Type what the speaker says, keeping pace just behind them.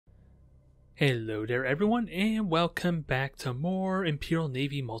Hello there everyone, and welcome back to more Imperial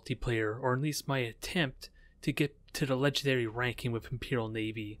Navy multiplayer, or at least my attempt to get to the legendary ranking with Imperial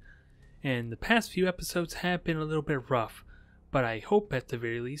Navy. And the past few episodes have been a little bit rough, but I hope at the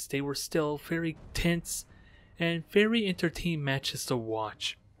very least they were still very tense and very entertaining matches to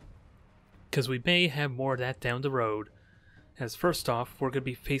watch. Because we may have more of that down the road. As first off, we're going to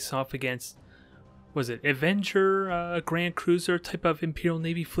be facing off against, was it Avenger, Grand Cruiser type of Imperial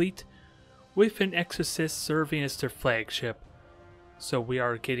Navy fleet? With an Exorcist serving as their flagship. So we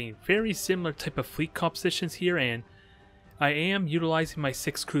are getting very similar type of fleet compositions here, and I am utilizing my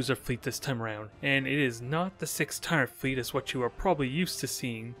 6 cruiser fleet this time around, and it is not the 6 tire fleet as what you are probably used to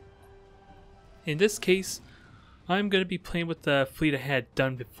seeing. In this case, I'm going to be playing with the fleet I had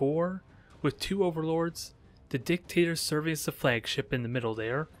done before, with 2 overlords, the Dictator serving as the flagship in the middle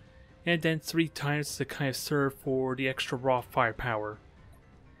there, and then 3 tires to kind of serve for the extra raw firepower.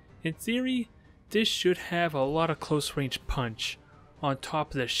 In theory, this should have a lot of close range punch on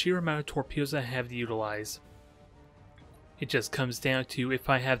top of the sheer amount of torpedoes I have to utilize. It just comes down to if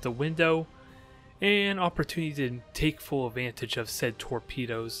I have the window and opportunity to take full advantage of said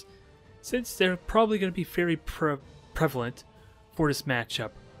torpedoes, since they're probably going to be very prevalent for this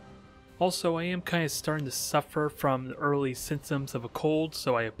matchup. Also, I am kind of starting to suffer from the early symptoms of a cold,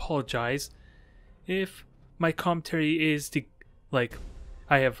 so I apologize if my commentary is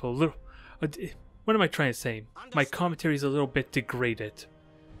I have a little... what am I trying to say? My commentary is a little bit degraded,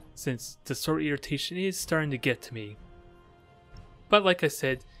 since the sort of irritation is starting to get to me. But like I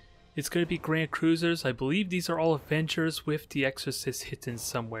said, it's going to be Grand Cruisers. I believe these are all Avengers with the Exorcist hidden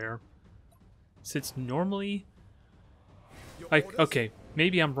somewhere. Since normally... okay,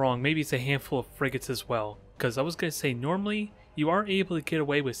 maybe I'm wrong. Maybe it's a handful of frigates as well. Because I was going to say, normally you are able to get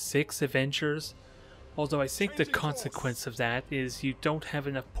away with 6 Avengers. Although I think the consequence of that is you don't have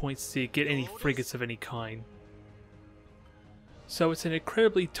enough points to get any frigates of any kind. So it's an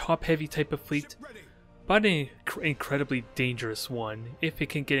incredibly top-heavy type of fleet, but an incredibly dangerous one if it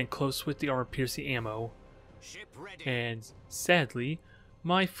can get in close with the armor-piercing ammo. And sadly,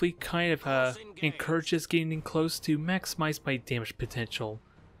 my fleet kind of encourages getting in close to maximize my damage potential.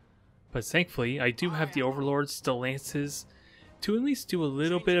 But thankfully, I do have the Overlords, the Lances, to at least do a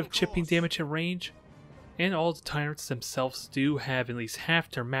little bit of chipping damage in range. And all the tyrants themselves do have at least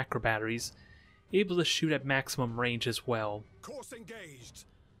half their macro batteries able to shoot at maximum range as well.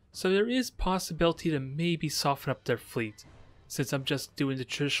 So there is possibility to maybe soften up their fleet, since I'm just doing the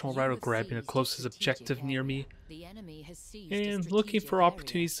traditional route of grabbing the closest objective near me and looking for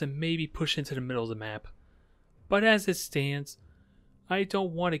opportunities to maybe push into the middle of the map. But as it stands, I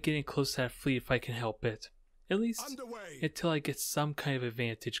don't want to get in close to that fleet if I can help it, at least until I get some kind of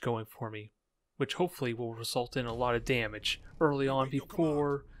advantage going for me, which hopefully will result in a lot of damage early on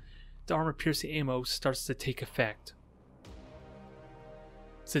before the armor-piercing ammo starts to take effect.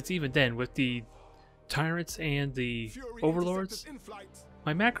 Since even then, with the Tyrants and the Overlords,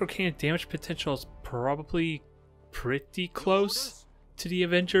 my macro cannon damage potential is probably pretty close to the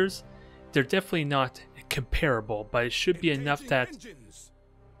Avengers. They're definitely not comparable, but it should be enough that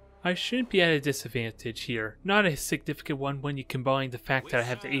I shouldn't be at a disadvantage here. Not a significant one when you combine the fact that I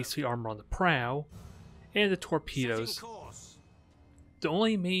have the A3 armor on the prow and the torpedoes. The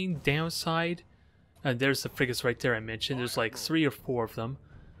only main downside, and there's the frigates right there I mentioned, there's like 3 or 4 of them.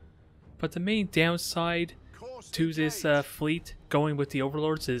 But the main downside to this fleet going with the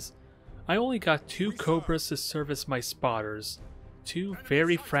Overlords is I only got 2 Cobras to serve as my spotters. 2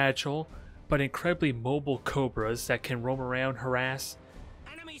 very fragile but incredibly mobile Cobras that can roam around, harass,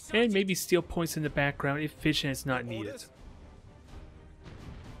 and maybe steal points in the background if vision is not needed.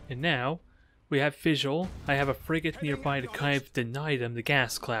 And now, we have visual. I have a frigate nearby to kind of deny them the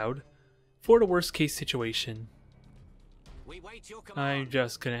gas cloud for the worst case situation. I'm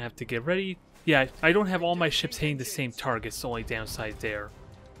just gonna have to get ready. Yeah, I don't have all my ships hitting the same targets, the only downside there.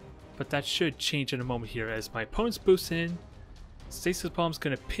 But that should change in a moment here as my opponent's boosting in. Stasis Bomb's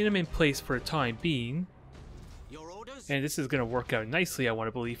gonna pin him in place for the time being. And this is going to work out nicely, I want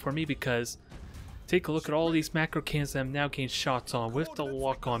to believe, for me, because take a look at all these macro cannons that I'm now getting shots on with the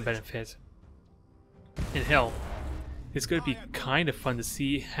lock-on benefit. And hell, it's going to be kind of fun to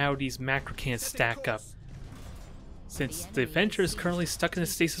see how these macro cannons stack up. Since the Avenger is currently stuck in the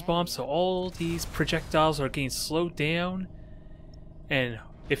stasis bomb, so all these projectiles are getting slowed down, and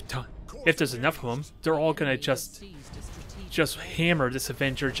if there's enough of them, they're all going to just hammer this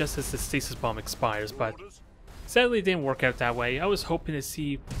Avenger just as the stasis bomb expires, but sadly, it didn't work out that way. I was hoping to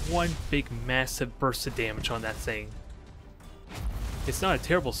see one big massive burst of damage on that thing. It's not a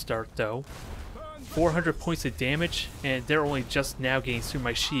terrible start though. 400 points of damage, and they're only just now getting through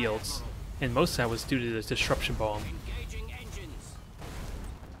my shields. and most of that was due to the disruption bomb.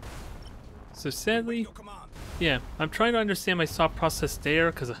 So sadly, yeah, I'm trying to understand my thought process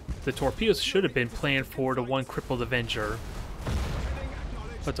there, because the torpedoes should have been planned for the one crippled Avenger.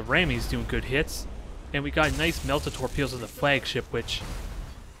 But the ramming's doing good hits, and we got nice melted torpedoes on the flagship, which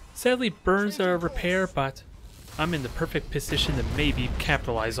sadly burns a repair, but I'm in the perfect position to maybe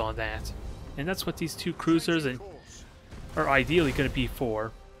capitalize on that. And that's what these two cruisers are ideally going to be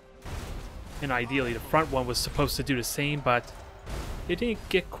for. And ideally the front one was supposed to do the same, but it didn't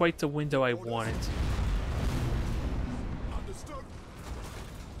get quite the window I wanted.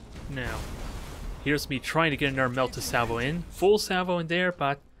 Now, here's me trying to get another melted salvo in. Full salvo in there,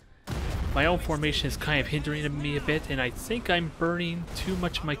 but my own formation is kind of hindering me a bit, and I think I'm burning too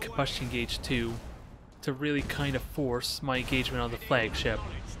much of my combustion gauge too, to really kind of force my engagement on the flagship.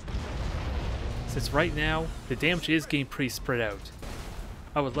 Since right now, the damage is getting pretty spread out.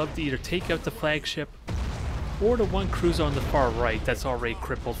 I would love to either take out the flagship, or the one cruiser on the far right that's already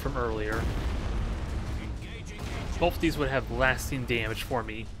crippled from earlier. Both of these would have lasting damage for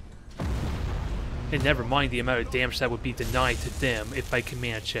me. And never mind the amount of damage that would be denied to them if I can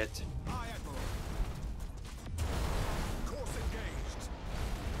manage it.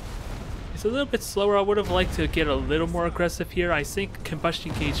 It's a little bit slower. I would have liked to get a little more aggressive here. I think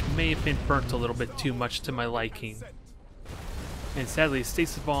combustion gauge may have been burnt a little bit too much to my liking. And sadly,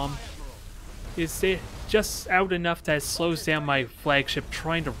 stasis bomb is just out enough that it slows down my flagship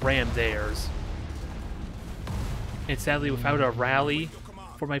trying to ram theirs. And sadly, without a rally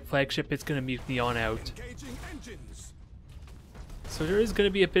for my flagship, it's going to mutiny on out. So there is going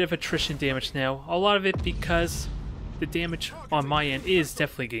to be a bit of attrition damage now. A lot of it because the damage on my end is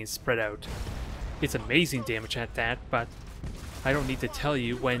definitely getting spread out. It's amazing damage at that, but I don't need to tell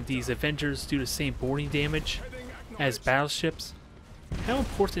you, when these Avengers do the same boarding damage as battleships, how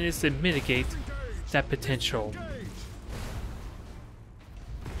important it is to mitigate that potential.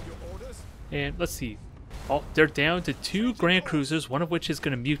 And let's see. Oh, they're down to 2 Grand Cruisers, one of which is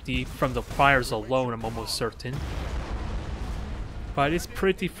going to mutiny from the fires alone, I'm almost certain. But it's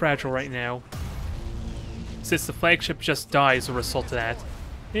pretty fragile right now, since the flagship just died as a result of that.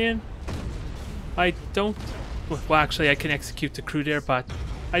 And I don't... Well, actually, I can execute the crew there, but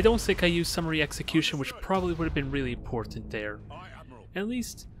I don't think I used summary execution, which probably would have been really important there. At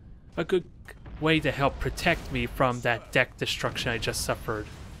least a good way to help protect me from that deck destruction I just suffered.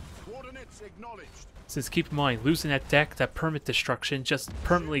 Since keep in mind, losing that deck, that permanent destruction, just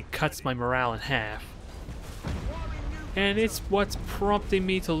permanently cuts my morale in half. And it's what's prompting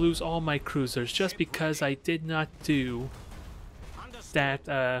me to lose all my cruisers, just because I did not do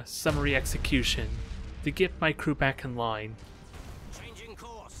that summary execution to get my crew back in line.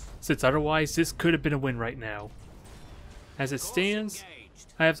 Since otherwise, this could have been a win right now. As it stands,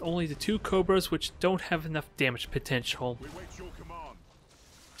 I have only the 2 Cobras, which don't have enough damage potential.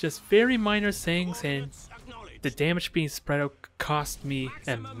 Just very minor things, and the damage being spread out cost me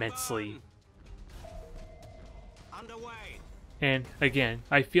immensely. And again,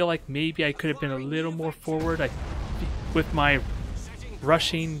 I feel like maybe I could have been a little more forward with my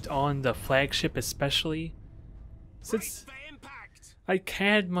rushing on the flagship, especially since I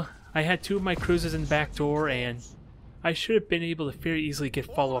had 2 of my cruisers in the back door, and I should have been able to very easily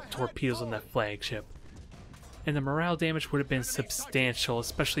get follow-up torpedoes on that flagship. And the morale damage would have been substantial,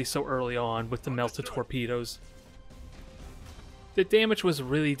 especially so early on with the melted torpedoes. The damage was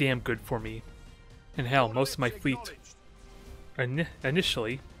really damn good for me. And hell, most of my fleet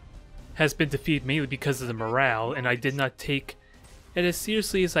initially has been defeated mainly because of the morale, and I did not take it as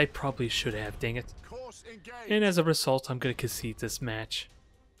seriously as I probably should have, dang it. And as a result, I'm going to concede this match.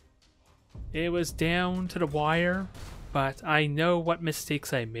 It was down to the wire, but I know what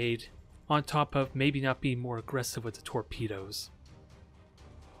mistakes I made, on top of maybe not being more aggressive with the torpedoes.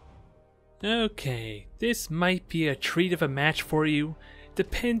 Okay, this might be a treat of a match for you,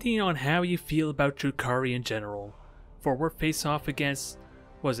 depending on how you feel about Drukhari in general. For we're face off against,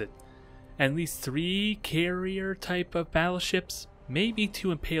 was it, at least 3 carrier type of battleships, maybe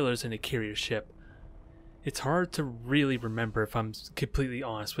 2 impalers and a carrier ship. It's hard to really remember if I'm completely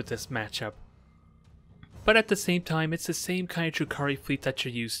honest with this matchup. But at the same time, it's the same kind of Drukhari fleet that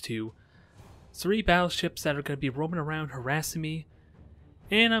you're used to. 3 battleships that are going to be roaming around harassing me,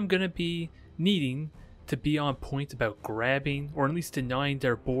 and I'm going to be needing to be on point about grabbing, or at least denying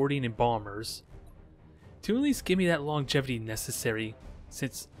their boarding and bombers, to at least give me that longevity necessary,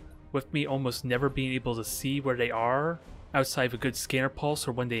 since with me almost never being able to see where they are outside of a good scanner pulse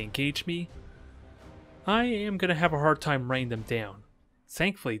or when they engage me, I am going to have a hard time writing them down.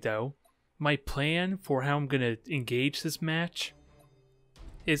 Thankfully though, my plan for how I'm going to engage this match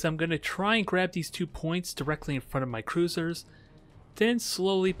is I'm going to try and grab these 2 points directly in front of my cruisers, then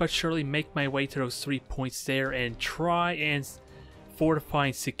slowly but surely make my way to those 3 points there and try and fortify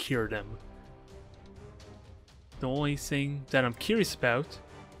and secure them. The only thing that I'm curious about,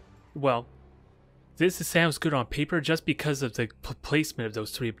 well, this sounds good on paper just because of the placement of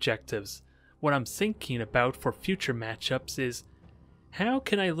those 3 objectives. What I'm thinking about for future matchups is, how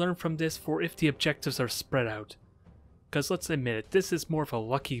can I learn from this for if the objectives are spread out? Because let's admit it, this is more of a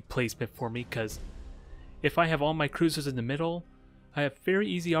lucky placement for me, because if I have all my cruisers in the middle, I have very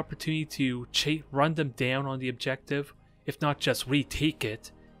easy opportunity to run them down on the objective, if not just retake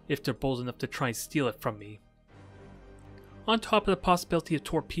it, if they're bold enough to try and steal it from me. On top of the possibility of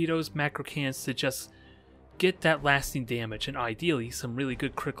torpedoes, macro cannons to just get that lasting damage, and ideally some really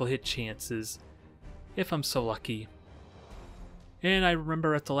good critical hit chances, if I'm so lucky. And I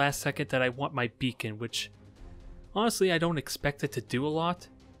remember at the last second that I want my beacon, which honestly I don't expect it to do a lot.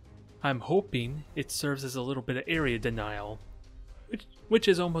 I'm hoping it serves as a little bit of area denial, which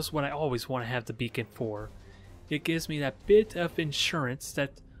is almost what I always want to have the beacon for. It gives me that bit of insurance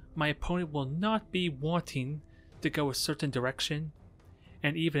that my opponent will not be wanting to go a certain direction,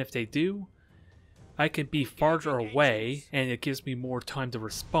 and even if they do, I can be farther away and it gives me more time to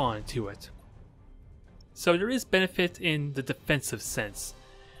respond to it. So there is benefit in the defensive sense,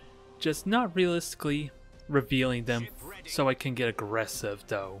 just not realistically revealing them so I can get aggressive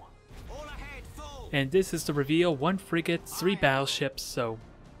though. And this is the reveal: 1 frigate, 3 battleships, so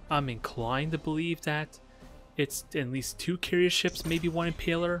I'm inclined to believe that it's at least 2 carrier ships, maybe 1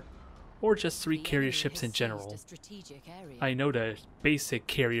 impaler, or just 3 carrier ships in general. I know the basic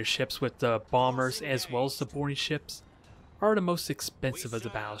carrier ships with the bombers as well as the boarding ships are the most expensive of the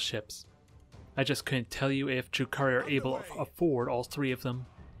battleships. I just couldn't tell you if Drukhari are able to afford all 3 of them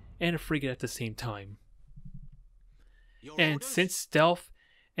and a frigate at the same time. And since stealth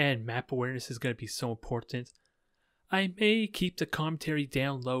and map awareness is going to be so important, I may keep the commentary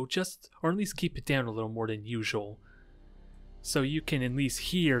down low, or at least keep it down a little more than usual, so you can at least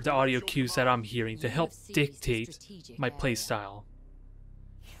hear the audio cues that I'm hearing to help dictate my playstyle.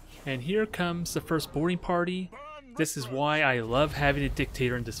 And here comes the first boarding party. This is why I love having a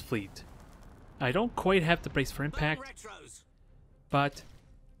dictator in this fleet. I don't quite have the brace for impact, but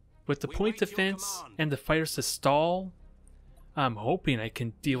with the point defense and the fighters to stall, I'm hoping I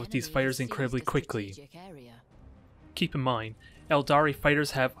can deal with these fighters incredibly quickly. Keep in mind, Eldari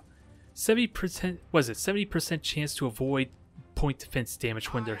fighters have 70% chance to avoid point defense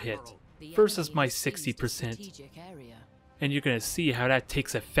damage when they're hit, versus my 60%. And you're going to see how that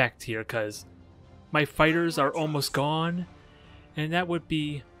takes effect here, because my fighters are almost gone, and that would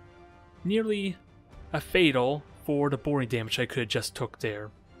be nearly a fatal for the boarding damage I could have just took there.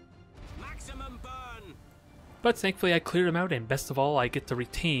 But thankfully I cleared them out, and best of all, I get to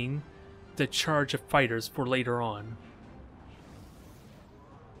retain the charge of fighters for later on.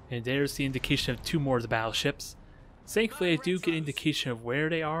 And there's the indication of 2 more of the battleships. Thankfully I do get indication of where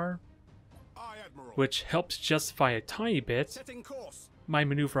they are, which helps justify a tiny bit my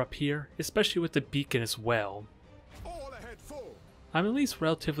maneuver up here, especially with the beacon as well. I'm at least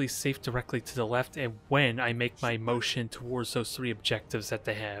relatively safe directly to the left and when I make my motion towards those 3 objectives that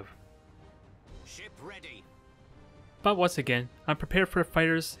they have. Ship ready. But once again, I'm prepared for the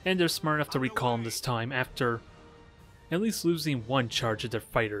fighters, and they're smart enough to recall them this time after at least losing 1 charge of their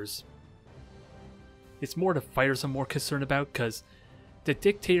fighters. It's more the fighters I'm more concerned about, because the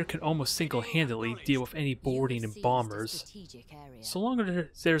dictator can almost single-handedly deal with any boarding and bombers, so long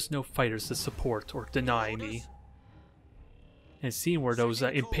as there's no fighters to support or deny me. And seeing where those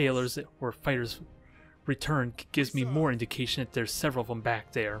impalers or fighters return gives me more indication that there's several of them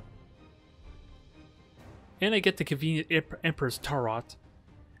back there. And I get the convenient Emperor's Tarot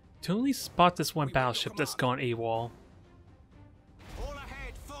to only spot this 1 battleship that's gone AWOL.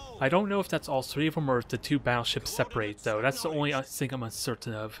 I don't know if that's all 3 of them or if the 2 battleships separate though. That's the only thing I'm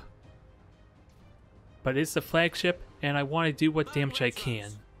uncertain of. But it's the flagship, and I want to do what damage I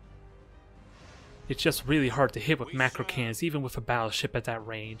can. It's just really hard to hit with macro cannons, even with a battleship at that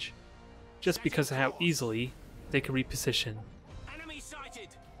range, just because of how easily they can reposition.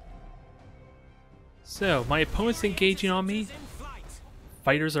 So, my opponent's engaging on me.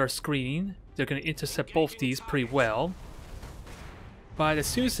 Fighters are screening. They're going to intercept both these pretty well. But as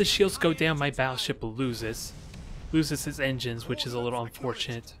soon as the shields go down, my battleship loses its engines, which is a little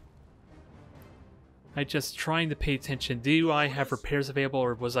unfortunate. I'm just trying to pay attention. Do I have repairs available,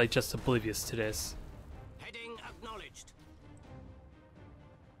 or was I just oblivious to this? Heading acknowledged.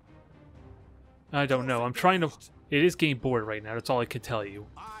 I don't know. I'm trying to... It is getting bored right now, that's all I can tell you.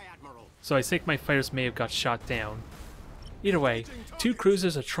 Aye, Admiral. So I think my fighters may have got shot down. Either way, 2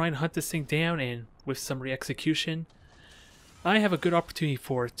 cruisers are trying to hunt this thing down, and with some re-execution, I have a good opportunity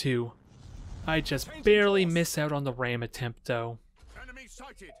for it too. I just barely miss out on the ram attempt though. Enemy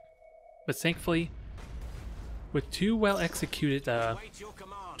sighted. But thankfully, with 2 well executed Wait your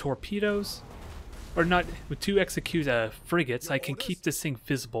command. torpedoes, or not, with 2 executed frigates, I can keep this thing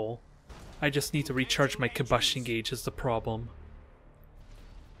visible. I just need to recharge my combustion gauge is the problem.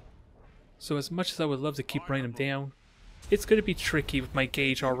 So as much as I would love to keep running them down, it's going to be tricky with my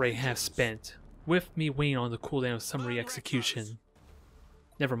gauge already half spent, with me waiting on the cooldown of some re-execution.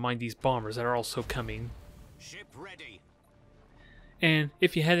 Never mind these bombers that are also coming. Ship ready. And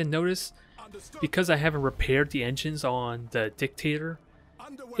if you hadn't noticed, because I haven't repaired the engines on the Dictator,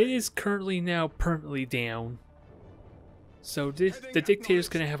 it is currently now permanently down. So the Dictator is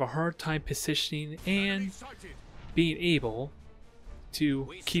going to have a hard time positioning and being able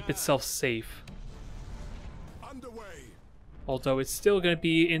to keep itself safe. Although it's still going to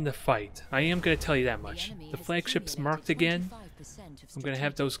be in the fight. I am going to tell you that much. The flagship's marked again. I'm going to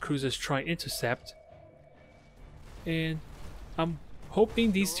have those cruisers try and intercept. And I'm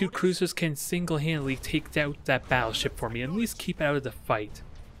hoping these 2 cruisers can single-handedly take out that battleship for me, and at least keep it out of the fight.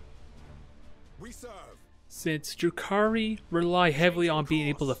 Since Drukhari rely heavily on being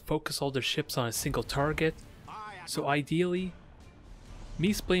able to focus all their ships on a single target, so ideally,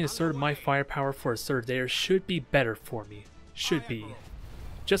 me splitting a third of my firepower for a third theirs should be better for me. Should be.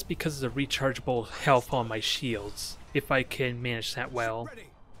 Just because of the rechargeable health on my shields, if I can manage that well.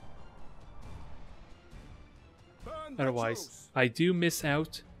 Otherwise, I do miss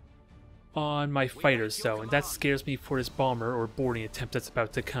out on my fighters though, and that scares me for this bomber or boarding attempt that's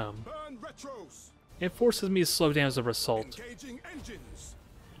about to come. It forces me to slow down as a result.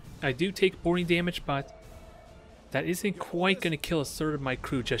 I do take boarding damage, but that isn't quite going to kill a third of my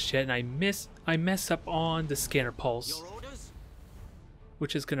crew just yet, and I mess up on the scanner pulse,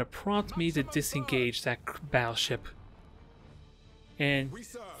 which is going to prompt me to disengage that battleship and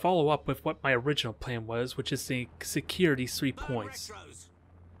follow up with what my original plan was, which is to secure these 3 points.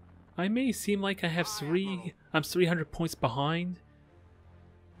 I may seem like I have I'm 300 points behind,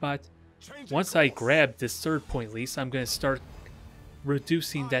 but once I grab this 3rd point at least, I'm going to start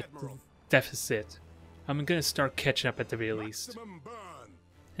reducing that deficit. I'm going to start catching up at the very least.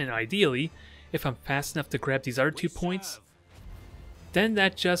 And ideally, if I'm fast enough to grab these other 2 points, then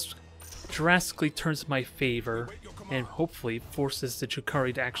that just drastically turns in my favor and hopefully forces the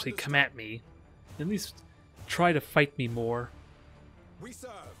Drukhari to actually come at me. At least try to fight me more.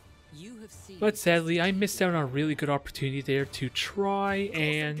 But sadly, I missed out on a really good opportunity there to try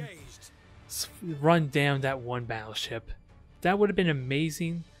and run down that 1 battleship. That would have been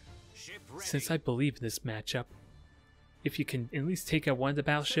amazing, since I believe in this matchup. If you can at least take out 1 of the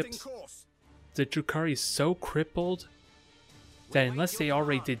battleships, the Drukhari is so crippled that unless they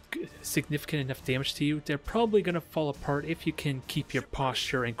already did significant enough damage to you, they're probably going to fall apart if you can keep your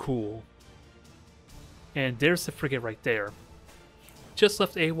posture and cool. And there's the frigate right there. Just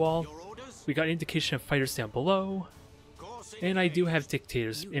left AWOL, we got indication of fighters down below, and I do have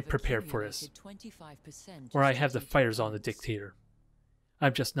Dictators prepared for this. Or I have the fighters on the Dictator.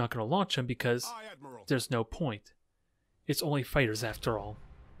 I'm just not going to launch them because there's no point. It's only fighters after all.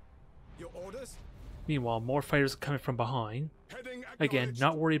 Meanwhile, more fighters are coming from behind. Again,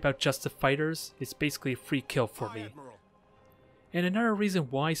 not worried about just the fighters, it's basically a free kill for me. And another reason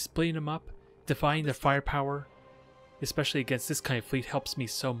why splitting them up, dividing their firepower, especially against this kind of fleet, helps me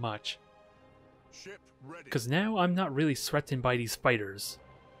so much. Because now I'm not really threatened by these fighters,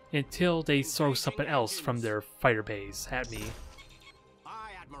 until they throw something else from their fighter bays at me.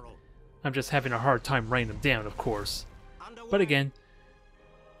 I'm just having a hard time running them down, of course. But again,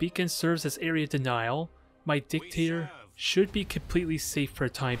 Beacon serves as area denial. My Dictator should be completely safe for a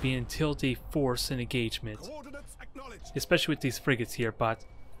time being until they force an engagement. Especially with these frigates here, but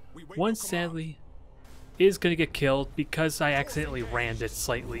one sadly is going to get killed because I accidentally rammed it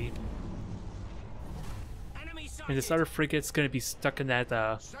slightly. And this other frigate's going to be stuck in that,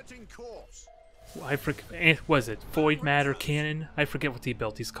 I forget, was it Void Matter Cannon? I forget what the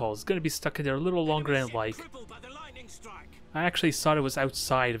ability's called. It's going to be stuck in there a little longer than I'd like. I actually thought it was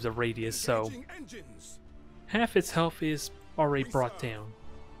outside of the radius, so half its health is already brought down.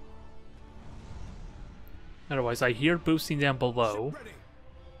 Otherwise, I hear boosting down below.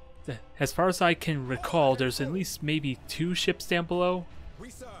 As far as I can recall, there's at least maybe 2 ships down below.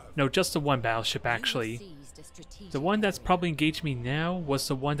 No, just the 1 battleship actually. The one that's probably engaging me now was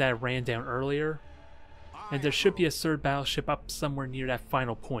the one that I ran down earlier. And there should be a 3rd battleship up somewhere near that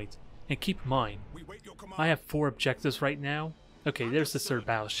final point. And keep in mind, I have 4 objectives right now. Okay, there's the 3rd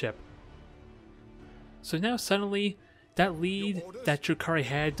battleship. So now suddenly, that lead that Drukhari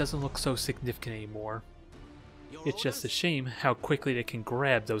had doesn't look so significant anymore. It's just a shame how quickly they can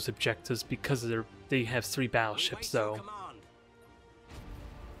grab those objectives because they have 3 battleships though.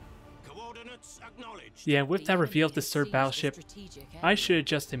 Yeah, with that reveal of this 3rd battleship, I should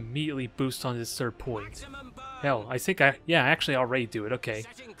just immediately boost on this 3rd point. Hell, I think I actually already do it, okay.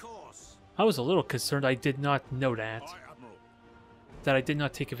 I was a little concerned I did not know that. That I did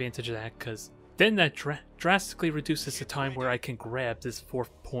not take advantage of that, because then that drastically reduces the time where I can grab this 4th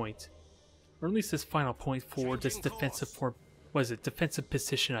point. Or at least this final point for this defensive defensive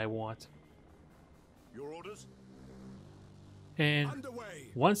position I want. And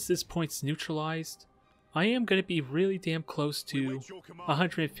once this point's neutralized, I am going to be really damn close to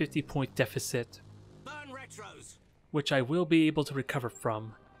 150 point deficit, which I will be able to recover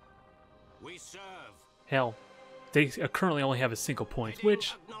from. Hell, they currently only have a single point,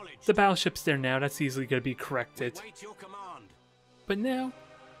 which the battleship's there now, that's easily going to be corrected. But now,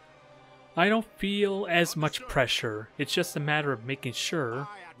 I don't feel as much pressure. It's just a matter of making sure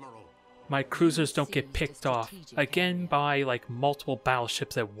my cruisers don't get picked off again by like multiple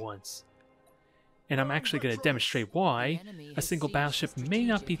battleships at once. And I'm actually going to demonstrate why a single battleship may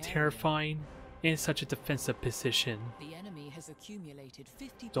not be terrifying in such a defensive position.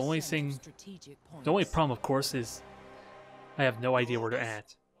 The only problem, of course, is I have no idea where they're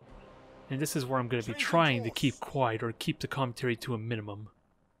at. And this is where I'm going to be trying to keep quiet or keep the commentary to a minimum.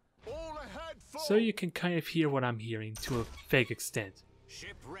 So you can kind of hear what I'm hearing to a vague extent.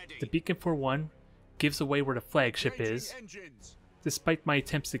 The beacon for 1 gives away where the flagship is. Despite my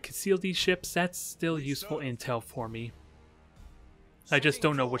attempts to conceal these ships, that's still useful intel for me. I just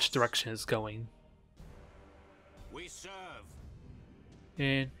don't know which direction it's going.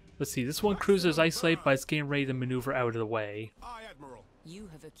 And let's see, this one cruiser is isolated, but it's getting ready to maneuver out of the way.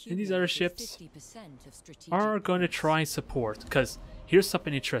 And these other ships are going to try and support, because here's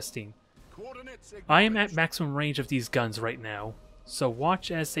something interesting. I am at maximum range of these guns right now, so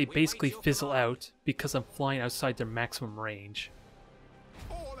watch as they basically fizzle out because I'm flying outside their maximum range.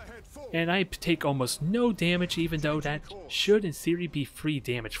 And I take almost no damage, even though that should in theory be free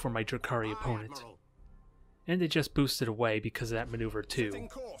damage for my Drukhari opponent. And they just boosted away because of that maneuver too.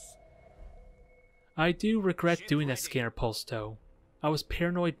 I do regret doing that scanner pulse though. I was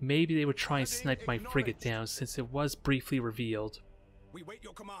paranoid maybe they would try and snipe my frigate down since it was briefly revealed.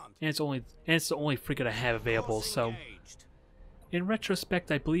 And it's the only frigate I have available, so in retrospect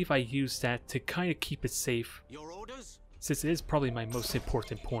I believe I used that to kind of keep it safe, since it is probably my most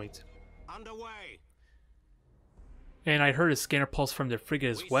important point. And I heard a scanner pulse from their frigate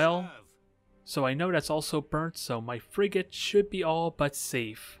as well, so I know that's also burnt, so my frigate should be all but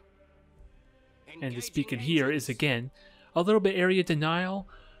safe. And this beacon here is again a little bit area denial.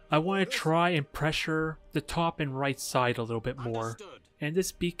 I want to try and pressure the top and right side a little bit more. And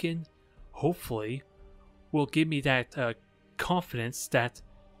this beacon, hopefully, will give me that confidence that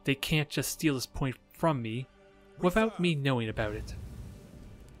they can't just steal this point from me without me knowing about it.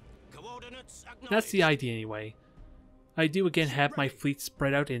 That's the idea anyway. I do again have my fleet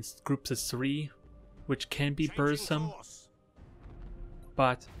spread out in groups of 3, which can be burdensome.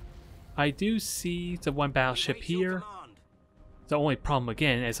 But I do see the one battleship here. The only problem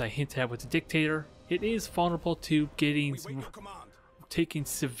again, as I hinted at with the Dictator, it is vulnerable to taking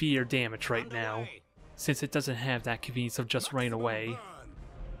severe damage right now, since it doesn't have that convenience of just running away.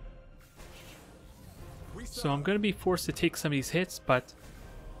 So I'm going to be forced to take some of these hits, but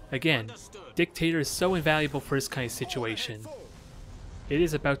again, Dictator is so invaluable for this kind of situation. It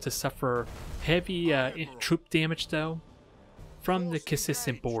is about to suffer heavy troop damage though, from the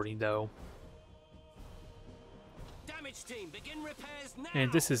consistent boarding though.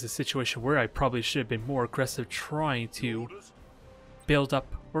 And this is a situation where I probably should have been more aggressive trying to build up,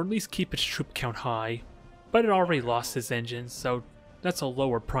 or at least keep its troop count high. But it already lost its engines, so that's a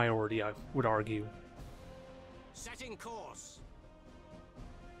lower priority, I would argue. Setting course.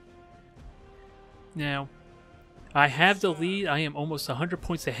 Now, I have the lead. I am almost 100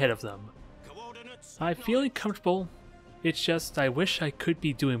 points ahead of them. I'm feeling comfortable. It's just I wish I could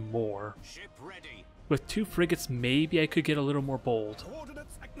be doing more. With 2 frigates, maybe I could get a little more bold.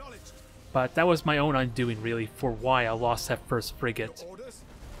 But that was my own undoing, really, for why I lost that first frigate.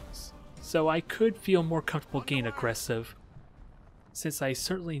 So I could feel more comfortable getting aggressive, since I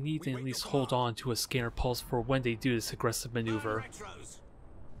certainly need to at least hold on to a scanner pulse for when they do this aggressive maneuver.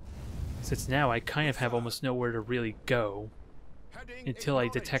 Since now I kind of have almost nowhere to really go until I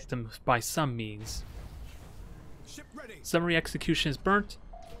detect them by some means. Summary execution is burnt.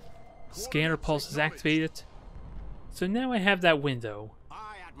 Scanner pulse is activated. So now I have that window.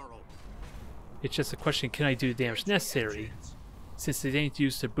 It's just a question, can I do the damage necessary, since they didn't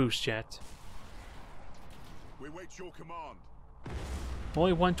use their boost yet. We wait your command.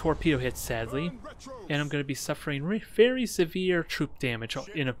 Only one torpedo hit, sadly, and I'm going to be suffering very severe troop damage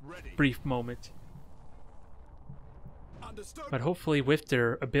in a brief moment. But hopefully with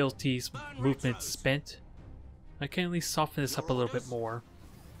their abilities, movement spent, I can at least soften this up a little bit more.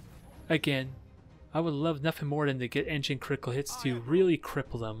 Again, I would love nothing more than to get engine critical hits to really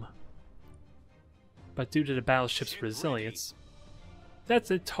cripple them. But due to the battleship's resilience,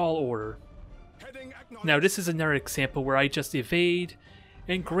 that's a tall order. Now this is another example where I just evade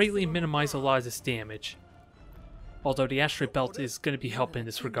and greatly minimize a lot of this damage. Although the asteroid belt is going to be helping in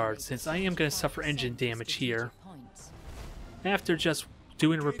this regard, since I am going to suffer engine damage here. After just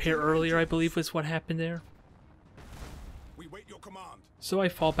doing a repair earlier, I believe was what happened there. We wait your command. So I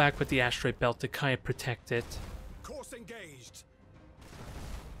fall back with the asteroid belt to kind of protect it. Course engaged.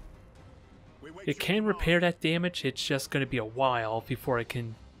 It can repair that damage, it's just going to be a while before I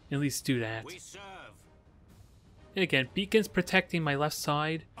can at least do that. We serve. And again, beacon's protecting my left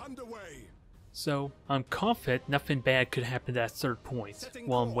side, Underway. so I'm confident nothing bad could happen to that third point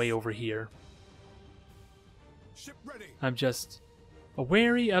while I'm way over here. Ship ready. I'm just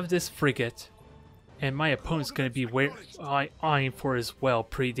wary of this frigate, and my opponent's going to be eyeing for as well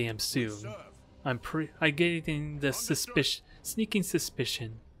pretty damn soon. I'm getting the sneaking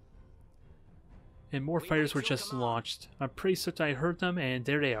suspicion. And more fighters were just launched. I'm pretty certain I heard them, and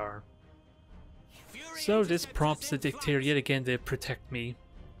there they are. So this prompts the Dictator yet again to protect me.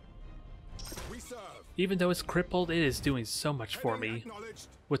 We serve. Even though it's crippled, it is doing so much for me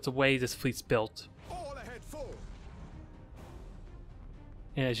with the way this fleet's built. All ahead full.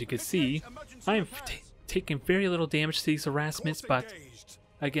 And as you can see, I am taking very little damage to these harassments, but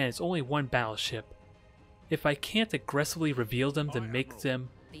again, it's only one battleship. If I can't aggressively reveal them to make them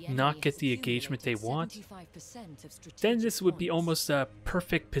not get the engagement they want, then this would be almost a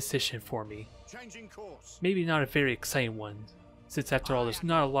perfect position for me. Changing course. Maybe not a very exciting one, since after all there's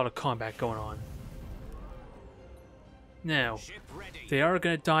not a lot of combat going on. Now, Ship ready. they are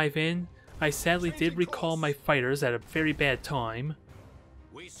going to dive in. I sadly did recall my fighters at a very bad time,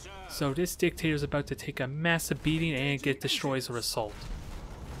 We serve. so this Dictator is about to take a massive beating and get destroyed as a result.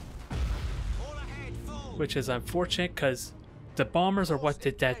 All ahead full. Which is unfortunate because the bombers are what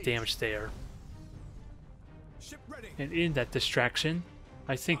did that damage there. Ship ready. And in that distraction,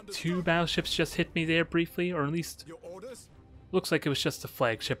 I think 2 battleships just hit me there briefly, or at least Your orders. looks like it was just a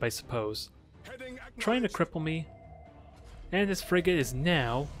flagship, I suppose, Heading trying to acknowledged. cripple me. And this frigate is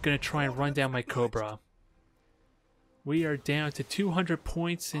now going to try and run down my Cobra. We are down to 200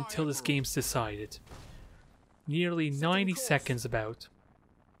 points until this game's decided. Nearly 90 seconds about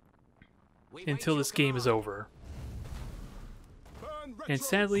We until wait this your game is command. over. Burn And retros.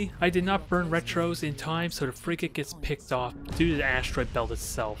 sadly, I did not burn retros in time, so the frigate gets picked off due to the asteroid belt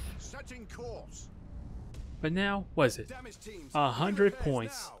itself. Setting course. But now, what is it? Damage teams. 100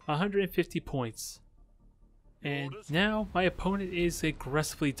 points, 150 points. And now my opponent is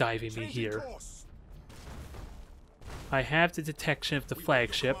aggressively diving me Changing here. course. I have the detection of the We wait your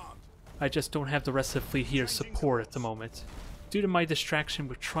flagship, command. I just don't have the rest of the fleet here to support at the moment, due to my distraction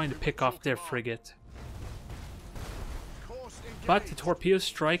with trying to pick off their frigate. Course engaged. But the torpedoes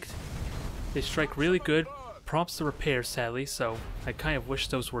strike, they strike really good, prompts the repair sadly, so I kind of wish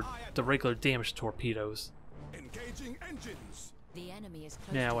those were the regular damage torpedoes. Engaging engines. The enemy is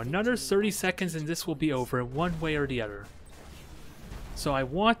close Now to another victory. 30 seconds and this will be over in one way or the other. So I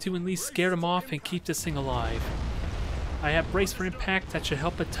want to at least scare them off and keep this thing alive. I have brace for impact, that should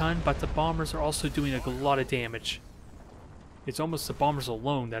help a ton, but the bombers are also doing a lot of damage. It's almost the bombers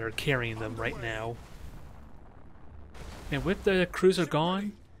alone that are carrying them right now. And with the cruiser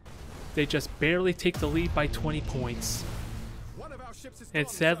gone, they just barely take the lead by 20 points. One of our ships is And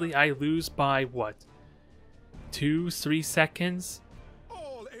gone, sadly sir. I lose by what? 2-3 seconds?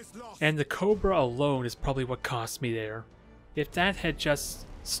 All is lost. And the Cobra alone is probably what cost me there. If that had just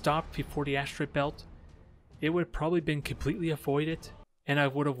stopped before the asteroid belt, it would have probably been completely avoided, and I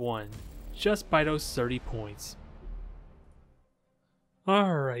would have won, just by those 30 points.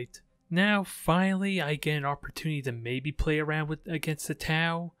 Alright, now finally I get an opportunity to maybe play around against the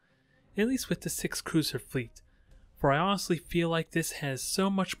Tau, at least with the 6 cruiser fleet, for I honestly feel like this has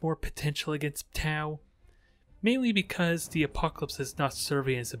so much more potential against Tau, mainly because the Apocalypse is not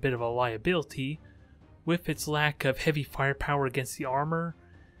serving as a bit of a liability, with its lack of heavy firepower against the armor,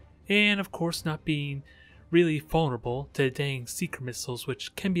 and of course not being really vulnerable to the dang seeker missiles,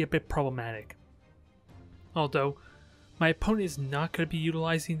 which can be a bit problematic. Although, my opponent is not going to be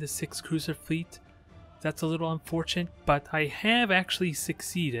utilizing the 6 cruiser fleet. That's a little unfortunate, but I have actually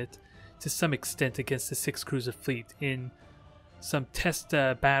succeeded to some extent against the 6 cruiser fleet in some test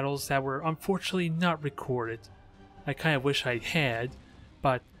battles that were unfortunately not recorded. I kind of wish I had,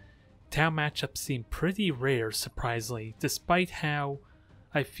 but Tau matchups seem pretty rare, surprisingly, despite how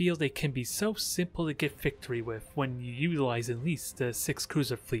I feel they can be so simple to get victory with when you utilize at least the 6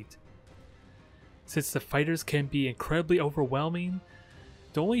 cruiser fleet. Since the fighters can be incredibly overwhelming,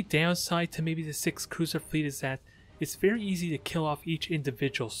 the only downside to maybe the 6 cruiser fleet is that it's very easy to kill off each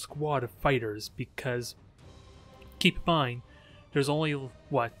individual squad of fighters because, keep in mind, there's only,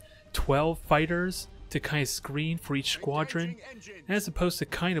 12 fighters to kind of screen for each squadron, as opposed to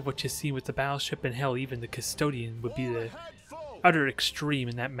kind of what you see with the battleship, and hell, even the custodian would be the utter extreme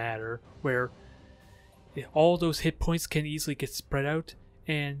in that matter, where all those hit points can easily get spread out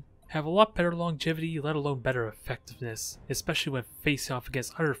and have a lot better longevity, let alone better effectiveness, especially when facing off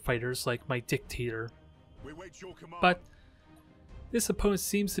against other fighters like my dictator. But this opponent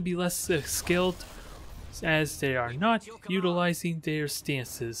seems to be less skilled, as they are not utilizing their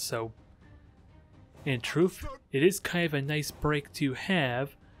stances, so in truth, it is kind of a nice break to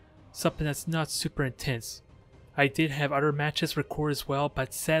have, something that's not super intense. I did have other matches record as well,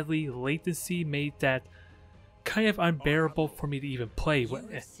 but sadly latency made that kind of unbearable for me to even play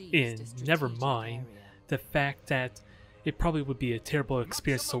in, never mind the fact that it probably would be a terrible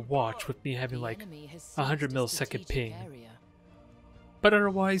experience to watch with me having like 100 millisecond ping. But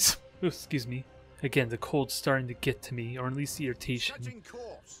otherwise, excuse me, again the cold's starting to get to me, or at least the irritation.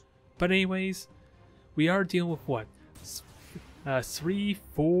 But anyways, we are dealing with what?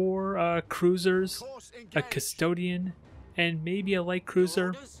 3-4 cruisers, a custodian, and maybe a light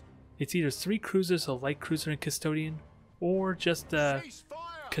cruiser. It's either 3 cruisers, a light cruiser, and custodian, or just a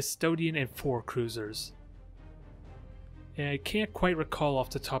custodian and 4 cruisers. And I can't quite recall off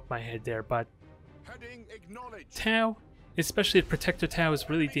the top of my head there, but Tau, especially the Protector Tau, is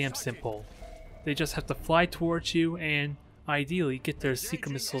really damn simple. They just have to fly towards you and ideally get their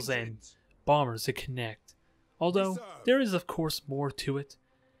secret missiles and bombers to connect. Although, there is of course more to it,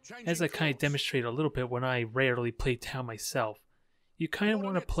 as I kind of demonstrate a little bit when I rarely play Tau myself. You kind of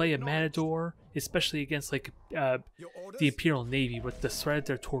want to play a Matador, especially against like the Imperial Navy with the threat of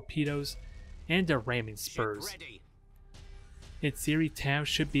their torpedoes and their ramming spurs. In theory, Tau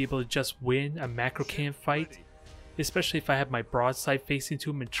should be able to just win a macro cannon fight, especially if I have my broadside facing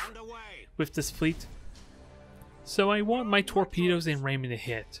to him with this fleet. So I want my torpedoes and ramming to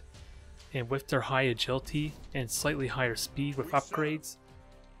hit, and with their high agility and slightly higher speed with upgrades,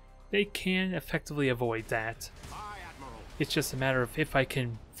 they can effectively avoid that. It's just a matter of if I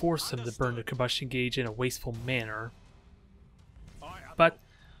can force them to burn the combustion gauge in a wasteful manner. But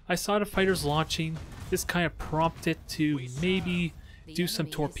I saw the fighters launching. This kind of prompted to maybe do some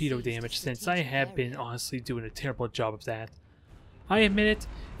torpedo damage, since I have been honestly doing a terrible job of that. I admit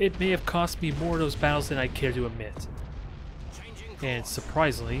it may have cost me more of those battles than I care to admit. And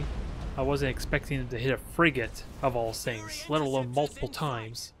surprisingly, I wasn't expecting them to hit a frigate of all things, let alone multiple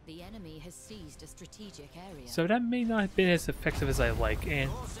times. So that may not have been as effective as I like, and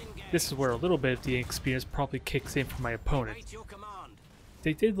this is where a little bit of the experience probably kicks in for my opponent.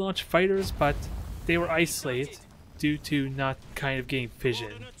 They did launch fighters, but they were isolated due to not kind of getting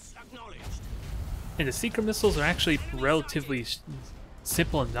vision. And the secret missiles are actually relatively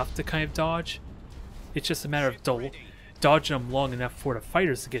simple enough to kind of dodge. It's just a matter of dodging them long enough for the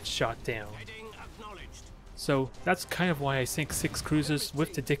fighters to get shot down. So that's kind of why I think 6 cruisers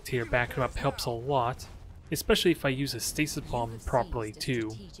with the Dictator backing up helps a lot, especially if I use a stasis bomb properly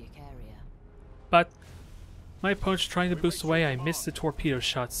too. But my opponent's trying to boost away. I missed the torpedo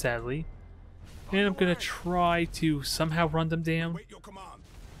shot sadly, and I'm gonna try to somehow run them down.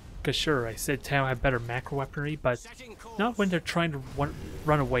 Cause sure, I said Tau had better macro weaponry, but not when they're trying to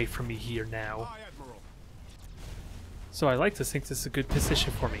run away from me here now. So I like to think this is a good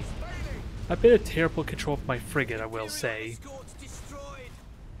position for me. A bit of terrible control of my frigate, I will say.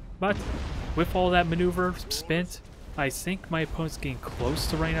 But with all that maneuver spent, I think my opponent's getting close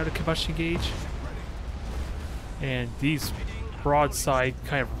to running out of combustion gauge. And these broadside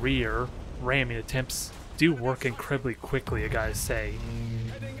kind of rear ramming attempts do work incredibly quickly, I gotta say.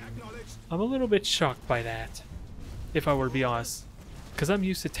 I'm a little bit shocked by that, if I were to be honest, because I'm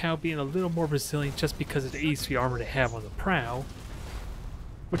used to Tau being a little more resilient just because of the AC armor they have on the prow,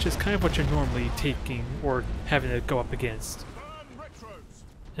 which is kind of what you're normally taking or having to go up against.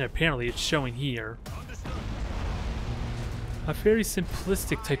 And apparently it's showing here. A very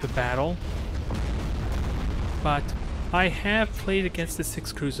simplistic type of battle, but I have played against the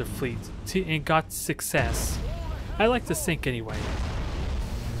 6 cruiser fleet and got success. I like to think anyway.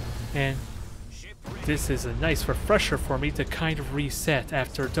 And this is a nice refresher for me to kind of reset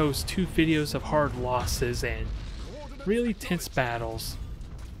after those 2 videos of hard losses and really tense battles.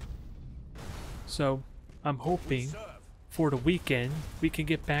 So I'm hoping for the weekend we can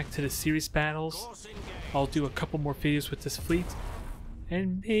get back to the serious battles. I'll do a couple more videos with this fleet,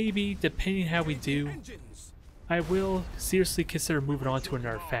 and maybe, depending how we do, I will seriously consider moving on to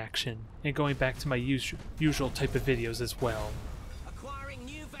another faction and going back to my usual type of videos as well.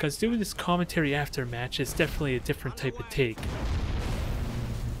 Because doing this commentary after a match is definitely a different type of take.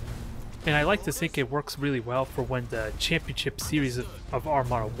 And I like to think it works really well for when the championship series of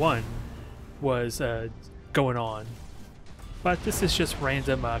Armada 1 was going on. But this is just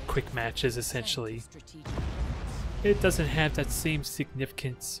random quick matches essentially. It doesn't have that same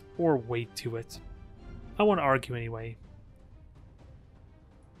significance or weight to it. I won't argue anyway.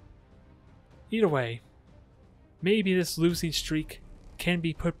 Either way, maybe this losing streak can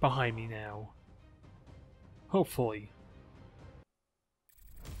be put behind me now. Hopefully.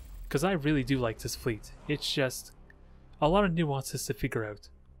 Because I really do like this fleet. It's just a lot of nuances to figure out.